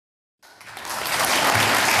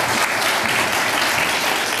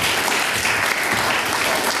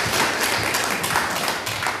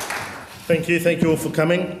Thank you all for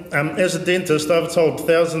coming. As a dentist, I've told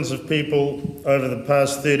thousands of people over the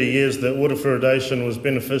past 30 years that water fluoridation was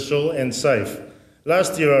beneficial and safe.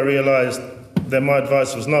 Last year I realised that my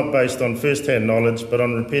advice was not based on first-hand knowledge, but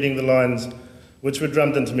on repeating the lines which were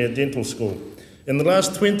drummed into me at dental school. In the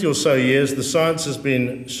last 20 or so years, the science has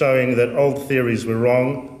been showing that old theories were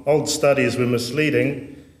wrong, old studies were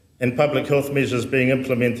misleading, and public health measures being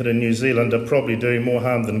implemented in New Zealand are probably doing more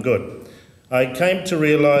harm than good. I came to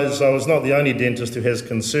realise I was not the only dentist who has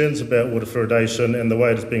concerns about water fluoridation and the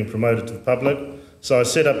way it is being promoted to the public, so I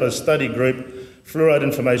set up a study group, Fluoride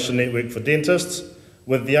Information Network for Dentists,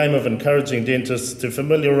 with the aim of encouraging dentists to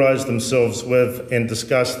familiarise themselves with and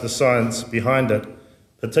discuss the science behind it,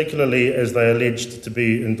 particularly as they are alleged to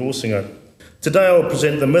be endorsing it. Today I will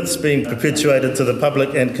present the myths being perpetuated to the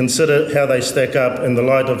public and consider how they stack up in the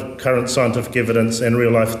light of current scientific evidence and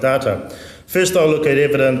real-life data. First, I'll look at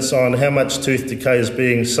evidence on how much tooth decay is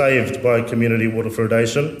being saved by community water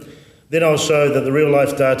fluoridation. Then I'll show that the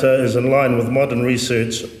real-life data is in line with modern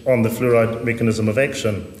research on the fluoride mechanism of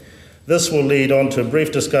action. This will lead on to a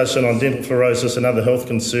brief discussion on dental fluorosis and other health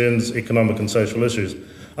concerns, economic and social issues.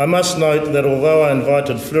 I must note that although I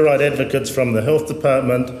invited fluoride advocates from the health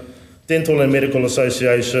department, dental and medical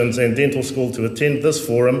associations and dental school to attend this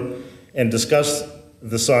forum and discuss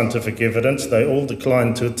the scientific evidence, they all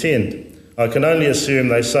declined to attend. I can only assume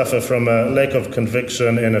they suffer from a lack of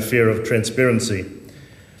conviction and a fear of transparency.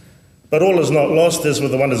 But all is not lost, as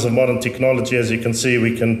with the wonders of modern technology. As you can see,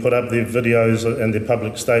 we can put up their videos and their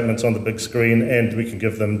public statements on the big screen, and we can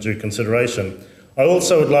give them due consideration. I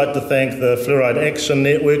also would like to thank the Fluoride Action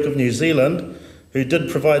Network of New Zealand, who did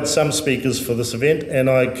provide some speakers for this event, and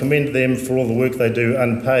I commend them for all the work they do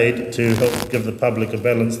unpaid to help give the public a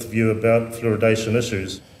balanced view about fluoridation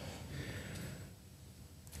issues.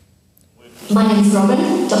 My name is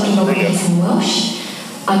Robin, Dr. Robin Welsh.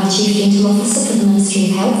 I'm the Chief Dental Officer for the Ministry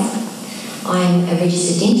of Health. I'm a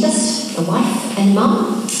registered dentist, a wife and a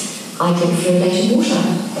mum. I drink fluoridated water.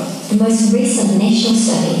 The most recent national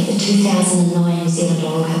study, the 2009 New Zealand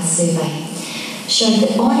Oral Health Survey, showed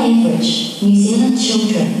that on average, New Zealand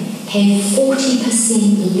children had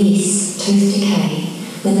 40% less tooth decay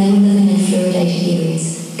when they were living in fluoridated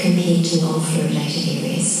areas compared to non-fluoridated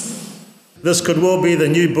areas. This could well be the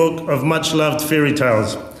new book of much-loved fairy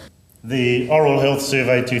tales, the Oral Health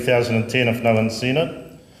Survey 2010, if no one's seen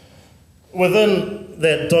it. Within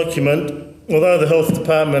that document, although the Health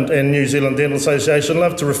Department and New Zealand Dental Association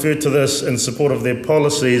love to refer to this in support of their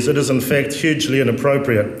policies, it is in fact hugely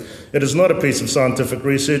inappropriate. It is not a piece of scientific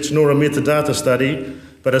research nor a metadata study,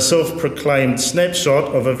 but a self-proclaimed snapshot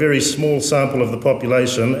of a very small sample of the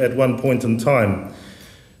population at one point in time.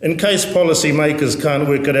 In case policymakers can't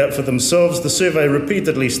work it out for themselves, the survey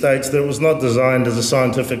repeatedly states that it was not designed as a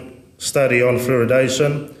scientific study on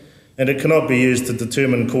fluoridation, and it cannot be used to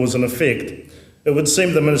determine cause and effect. It would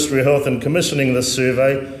seem the Ministry of Health, in commissioning this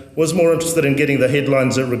survey, was more interested in getting the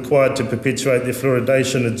headlines it required to perpetuate their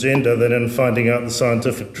fluoridation agenda than in finding out the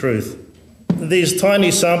scientific truth. These tiny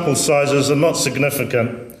sample sizes are not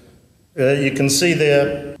significant. You can see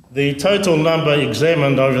there the total number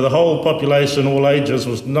examined over the whole population, all ages,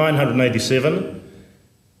 was 987.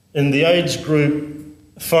 In the age group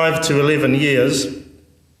 5 to 11 years,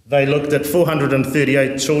 they looked at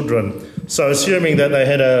 438 children. So assuming that they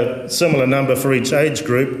had a similar number for each age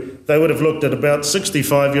group, they would have looked at about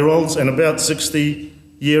 65-year-olds and about 60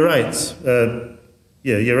 year 8s.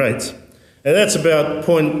 Year 8s. And that's about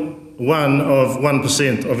 0.1 of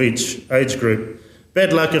 1% of each age group.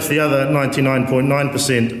 Bad luck if the other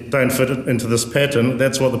 99.9% don't fit into this pattern.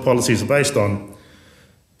 That's what the policies are based on.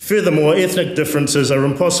 Furthermore, ethnic differences are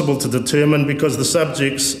impossible to determine because the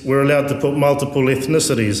subjects were allowed to put multiple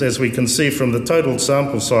ethnicities. As we can see from the total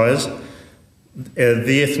sample size,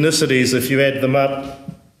 the ethnicities, if you add them up,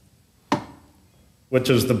 which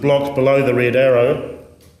is the block below the red arrow,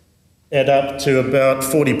 add up to about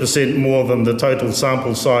 40% more than the total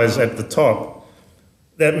sample size at the top.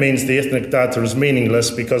 That means the ethnic data is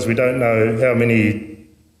meaningless because we don't know how many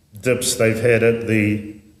dips they've had at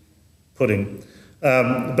the pudding.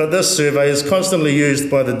 But this survey is constantly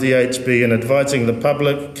used by the DHB in advising the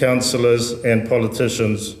public, councillors and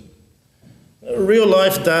politicians. Real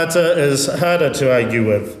life data is harder to argue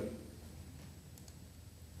with.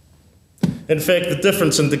 In fact, the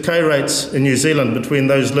difference in decay rates in New Zealand between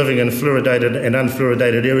those living in fluoridated and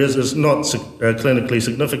unfluoridated areas is not clinically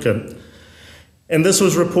significant. And this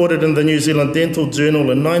was reported in the New Zealand Dental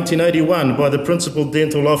Journal in 1981 by the Principal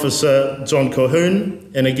Dental Officer John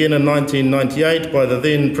Colquhoun, and again in 1998 by the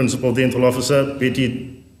then Principal Dental Officer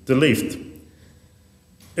Betty DeLieft.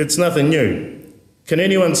 It's nothing new. Can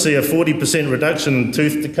anyone see a 40% reduction in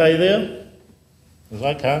tooth decay there? because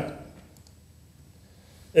I can't.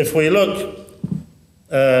 If we look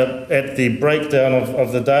at the breakdown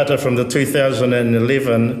of the data from the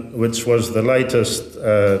 2011, which was the latest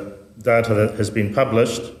data that has been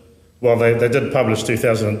published. Well, they did publish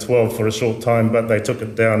 2012 for a short time, but they took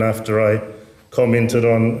it down after I commented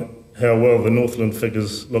on how well the Northland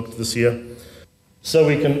figures looked this year. So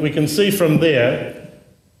we can see from there,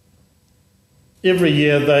 every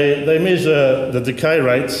year they measure the decay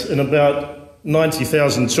rates in about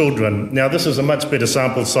 90,000 children. Now, this is a much better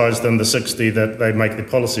sample size than the 60 that they make the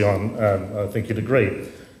policy on, I think you'd agree.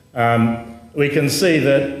 We can see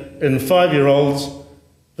that in 5-year-olds,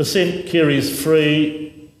 percent caries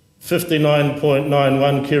free,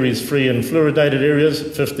 59.91 caries free in fluoridated areas,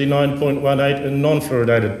 59.18 in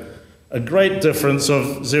non-fluoridated. A great difference of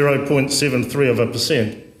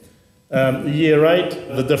 0.73%. Year 8,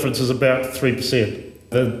 the difference is about 3%.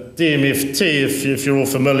 The DMFT, if you're all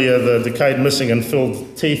familiar, the decayed, missing and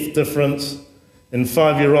filled teeth difference in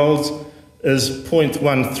 5-year-olds is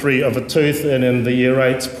 0.13 of a tooth, and in the year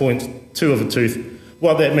 8's 0.2 of a tooth.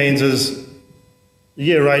 What that means is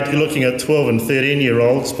year 8, you're looking at 12 and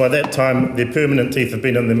 13-year-olds. By that time, their permanent teeth have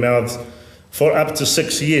been in their mouths for up to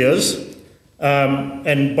 6 years.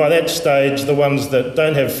 And by that stage, the ones that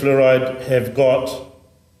don't have fluoride have got,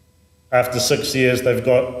 after 6 years, they've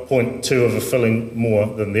got 0.2 of a filling more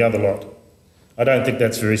than the other lot. I don't think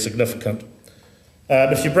that's very significant.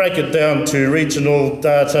 If you break it down to regional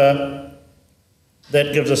data,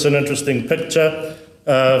 that gives us an interesting picture.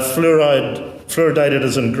 Fluoridated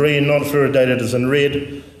is in green, non-fluoridated is in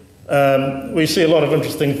red. We see a lot of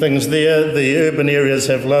interesting things there. The urban areas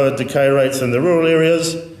have lower decay rates than the rural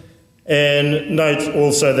areas. And note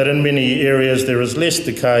also that in many areas there is less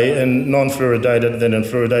decay in non-fluoridated than in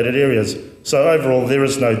fluoridated areas. So overall there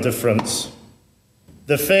is no difference.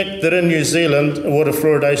 The fact that in New Zealand water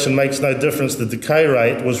fluoridation makes no difference to the decay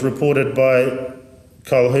rate was reported by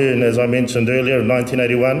Colquhoun, as I mentioned earlier, in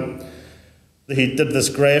 1981. He did this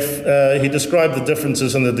graph. He described the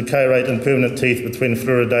differences in the decay rate in permanent teeth between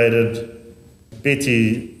fluoridated.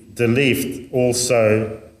 Betty DeLeeft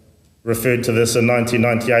also referred to this in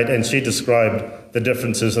 1998, and she described the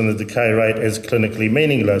differences in the decay rate as clinically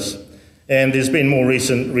meaningless. And there's been more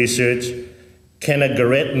recent research.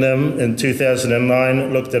 Kanagaratnam in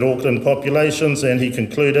 2009 looked at Auckland populations, and he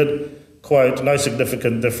concluded, quote, no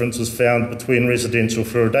significant difference was found between residential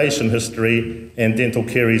fluoridation history and dental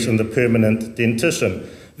caries in the permanent dentition.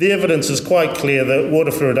 The evidence is quite clear that water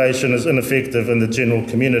fluoridation is ineffective in the general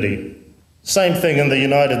community. Same thing in the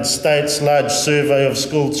United States, large survey of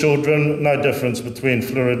school children, no difference between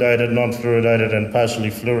fluoridated, non-fluoridated and partially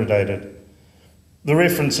fluoridated. The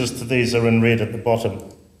references to these are in red at the bottom.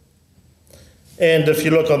 And if you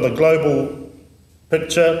look on the global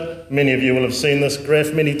picture, many of you will have seen this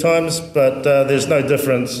graph many times, but there's no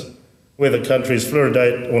difference whether countries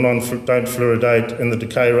fluoridate or don't fluoridate in the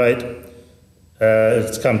decay rate.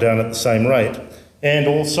 It's come down at the same rate. And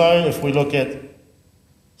also, if we look at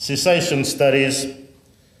cessation studies,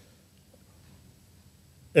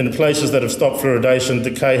 in places that have stopped fluoridation,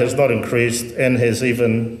 decay has not increased and has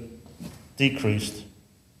even decreased.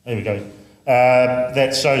 There we go.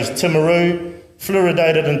 That shows Timaru,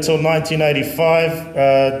 fluoridated until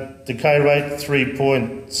 1985, decay rate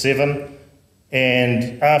 3.7,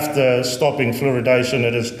 and after stopping fluoridation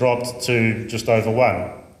it has dropped to just over 1.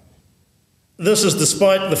 This is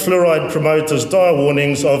despite the fluoride promoters' dire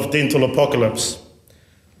warnings of dental apocalypse.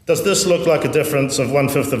 Does this look like a difference of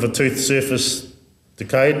 1/5 of a tooth surface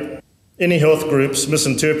decayed? Any health groups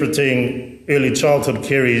misinterpreting early childhood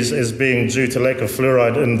caries as being due to lack of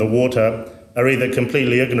fluoride in the water are either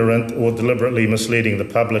completely ignorant or deliberately misleading the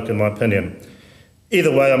public, in my opinion. Either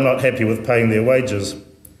way, I'm not happy with paying their wages.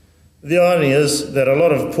 The irony is that a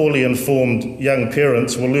lot of poorly informed young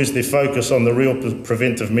parents will lose their focus on the real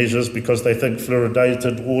preventive measures because they think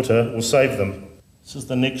fluoridated water will save them. This is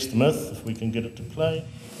the next myth, if we can get it to play.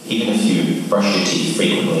 Even if you brush your teeth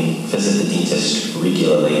frequently, visit the dentist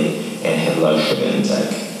regularly, and have low sugar intake,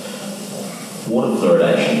 water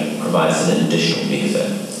fluoridation provides an additional benefit.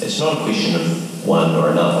 It's not a question of one or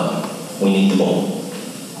another. We need them all.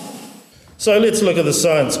 So let's look at the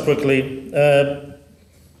science quickly.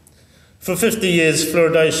 For 50 years,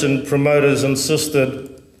 fluoridation promoters insisted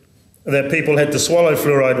that people had to swallow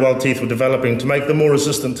fluoride while teeth were developing to make them more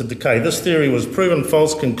resistant to decay. This theory was proven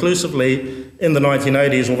false conclusively in the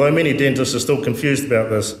 1980s, although many dentists are still confused about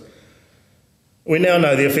this. We now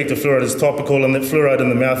know the effect of fluoride is topical and that fluoride in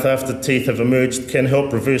the mouth after teeth have emerged can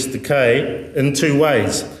help reverse decay in 2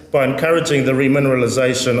 ways: by encouraging the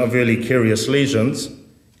remineralization of early carious lesions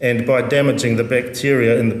and by damaging the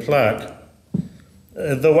bacteria in the plaque.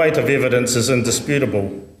 the weight of evidence is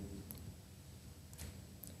indisputable.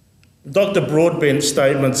 Dr. Broadbent's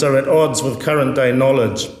statements are at odds with current day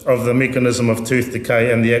knowledge of the mechanism of tooth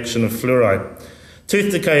decay and the action of fluoride.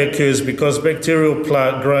 Tooth decay occurs because bacterial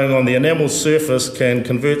plaque growing on the enamel surface can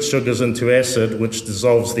convert sugars into acid, which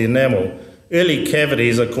dissolves the enamel. Early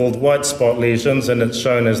cavities are called white spot lesions, and it's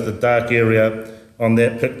shown as the dark area on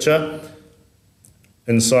that picture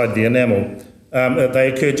inside the enamel.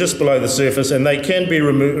 They occur just below the surface, and they can be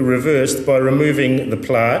reversed by removing the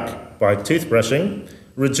plaque by toothbrushing,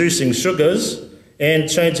 reducing sugars, and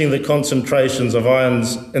changing the concentrations of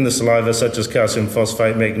ions in the saliva, such as calcium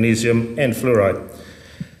phosphate, magnesium, and fluoride.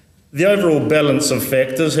 The overall balance of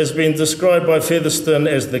factors has been described by Featherstone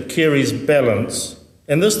as the Carey's balance,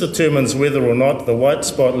 and this determines whether or not the white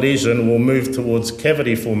spot lesion will move towards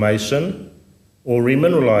cavity formation or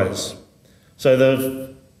remineralize. So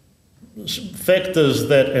the factors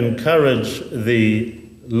that encourage the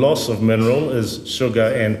loss of mineral is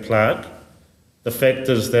sugar and plaque. The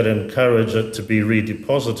factors that encourage it to be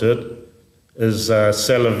redeposited is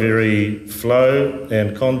salivary flow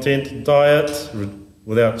and content, diet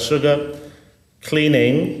without sugar,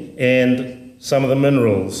 cleaning, and some of the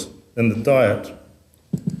minerals in the diet.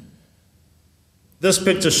 This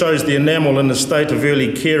picture shows the enamel in a state of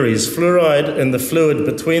early caries. Fluoride in the fluid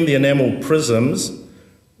between the enamel prisms,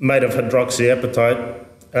 made of hydroxyapatite,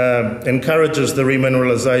 encourages the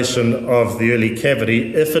remineralization of the early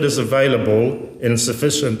cavity if it is available in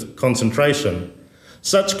sufficient concentration.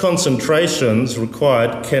 Such concentrations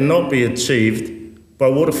required cannot be achieved by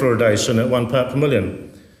water fluoridation at 1 part per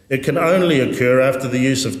million. It can only occur after the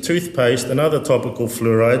use of toothpaste and other topical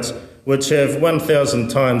fluorides, which have 1,000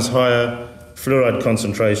 times higher fluoride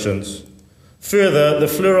concentrations. Further, the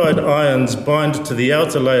fluoride ions bind to the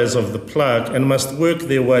outer layers of the plaque and must work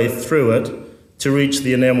their way through it to reach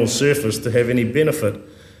the enamel surface to have any benefit.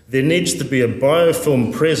 There needs to be a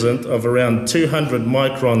biofilm present of around 200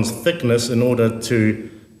 microns thickness in order to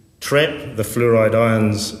trap the fluoride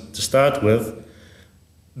ions to start with,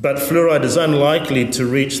 but fluoride is unlikely to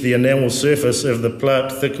reach the enamel surface if the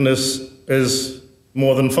plaque thickness is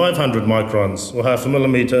more than 500 microns, or half a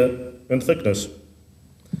millimetre in thickness.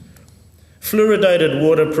 Fluoridated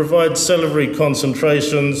water provides salivary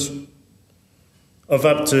concentrations of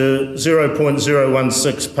up to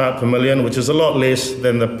 0.016 part per million, which is a lot less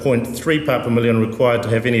than the 0.3 part per million required to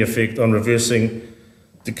have any effect on reversing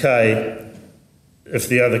decay if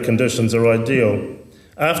the other conditions are ideal.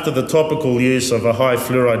 After the topical use of a high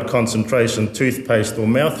fluoride concentration toothpaste or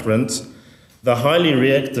mouth rinse, the highly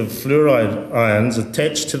reactive fluoride ions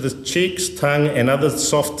attach to the cheeks, tongue, and other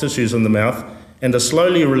soft tissues in the mouth and are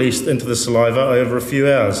slowly released into the saliva over a few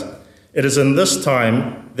hours. It is in this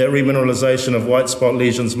time that remineralization of white spot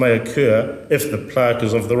lesions may occur if the plaque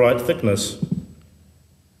is of the right thickness.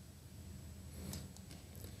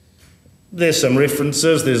 There's some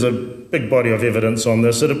references, there's a big body of evidence on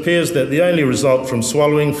this. It appears that the only result from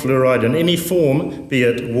swallowing fluoride in any form, be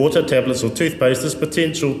it water, tablets, or toothpaste, is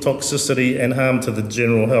potential toxicity and harm to the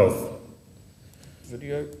general health.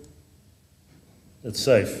 Video. It's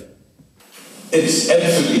safe. It's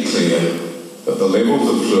absolutely clear that the levels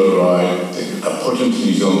of fluoride that are put into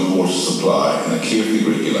New Zealand's water supply and are carefully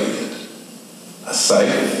regulated are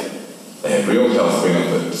safe, they have real health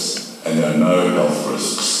benefits, and there are no health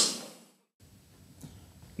risks.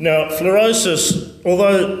 Now, fluorosis,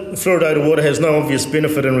 although fluoridated water has no obvious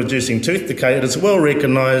benefit in reducing tooth decay, it is well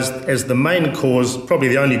recognised as the main cause, probably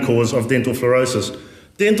the only cause, of dental fluorosis.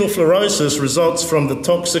 Dental fluorosis results from the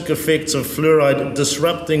toxic effects of fluoride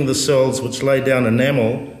disrupting the cells which lay down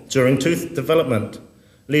enamel during tooth development,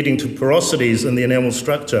 leading to porosities in the enamel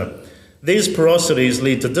structure. These porosities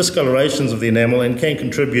lead to discolorations of the enamel and can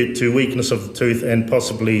contribute to weakness of the tooth and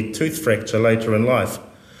possibly tooth fracture later in life.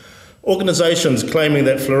 Organisations claiming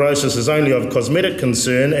that fluorosis is only of cosmetic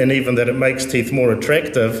concern and even that it makes teeth more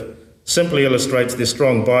attractive simply illustrates their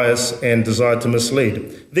strong bias and desire to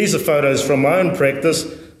mislead. These are photos from my own practice.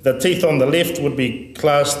 The teeth on the left would be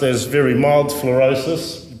classed as very mild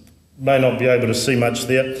fluorosis, may not be able to see much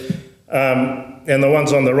there, and the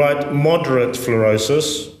ones on the right, moderate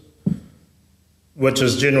fluorosis, which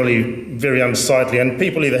is generally very unsightly, and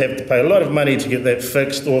people either have to pay a lot of money to get that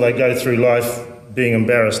fixed or they go through life being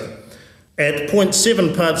embarrassed. At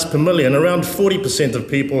 0.7 parts per million, around 40% of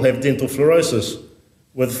people have dental fluorosis,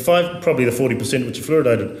 with probably the 40% which are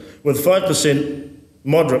fluoridated, with 5%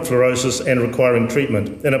 moderate fluorosis and requiring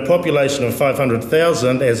treatment. In a population of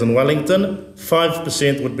 500,000, as in Wellington,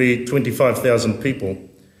 5% would be 25,000 people.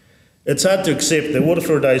 It's hard to accept that water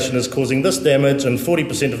fluoridation is causing this damage in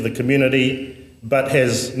 40% of the community, but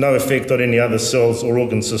has no effect on any other cells or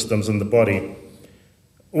organ systems in the body.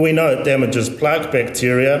 We know it damages plaque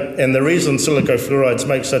bacteria, and the reason silicofluorides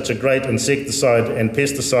make such a great insecticide and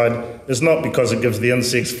pesticide is not because it gives the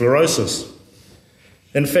insects fluorosis.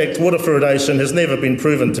 In fact, water fluoridation has never been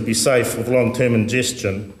proven to be safe with long-term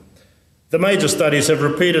ingestion. The major studies have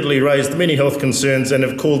repeatedly raised many health concerns and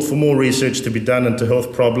have called for more research to be done into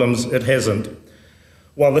health problems. It hasn't.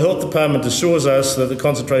 While the health department assures us that the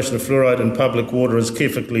concentration of fluoride in public water is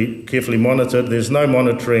carefully monitored, there's no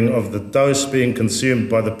monitoring of the dose being consumed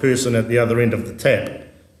by the person at the other end of the tap,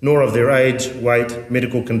 nor of their age, weight,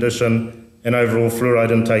 medical condition, and overall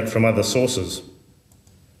fluoride intake from other sources.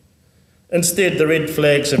 Instead, the red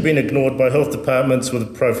flags have been ignored by health departments with a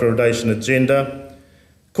pro-fluoridation agenda,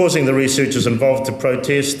 causing the researchers involved to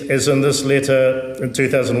protest, as in this letter in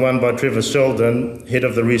 2001 by Trevor Sheldon, head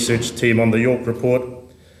of the research team on the York report.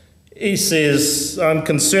 He says, "I'm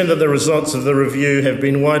concerned that the results of the review have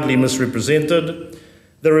been widely misrepresented.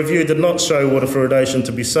 The review did not show water fluoridation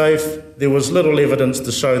to be safe. There was little evidence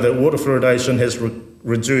to show that water fluoridation has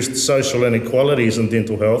reduced social inequalities in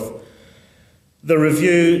dental health. The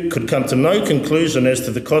review could come to no conclusion as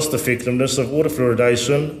to the cost effectiveness of water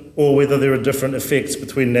fluoridation or whether there are different effects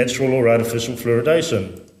between natural or artificial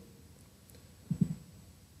fluoridation.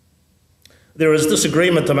 There is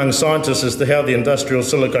disagreement among scientists as to how the industrial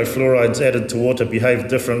silicofluorides added to water behave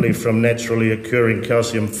differently from naturally occurring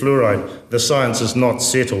calcium fluoride. The science is not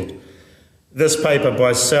settled. This paper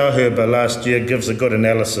by Sauerherber last year gives a good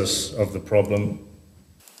analysis of the problem."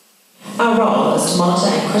 Our role is to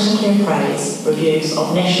monitor and critically appraise reviews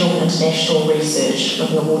of national and international research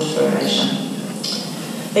looking at water fluoridation.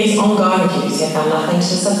 These ongoing reviews have found nothing to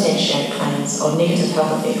substantiate claims of negative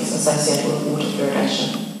health effects associated with water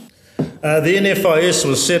fluoridation. The NFIS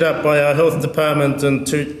was set up by our health department in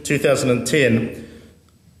 2010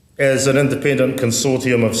 as an independent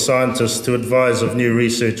consortium of scientists to advise of new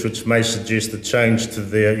research which may suggest a change to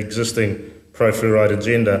their existing pro-fluoride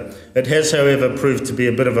agenda. It has, however, proved to be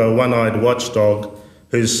a bit of a one-eyed watchdog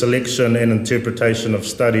whose selection and interpretation of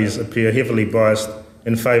studies appear heavily biased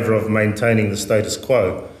in favour of maintaining the status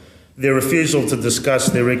quo. Their refusal to discuss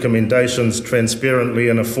their recommendations transparently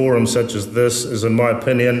in a forum such as this is, in my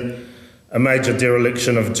opinion, a major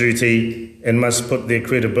dereliction of duty and must put their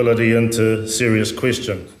credibility into serious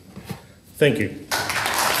question. Thank you.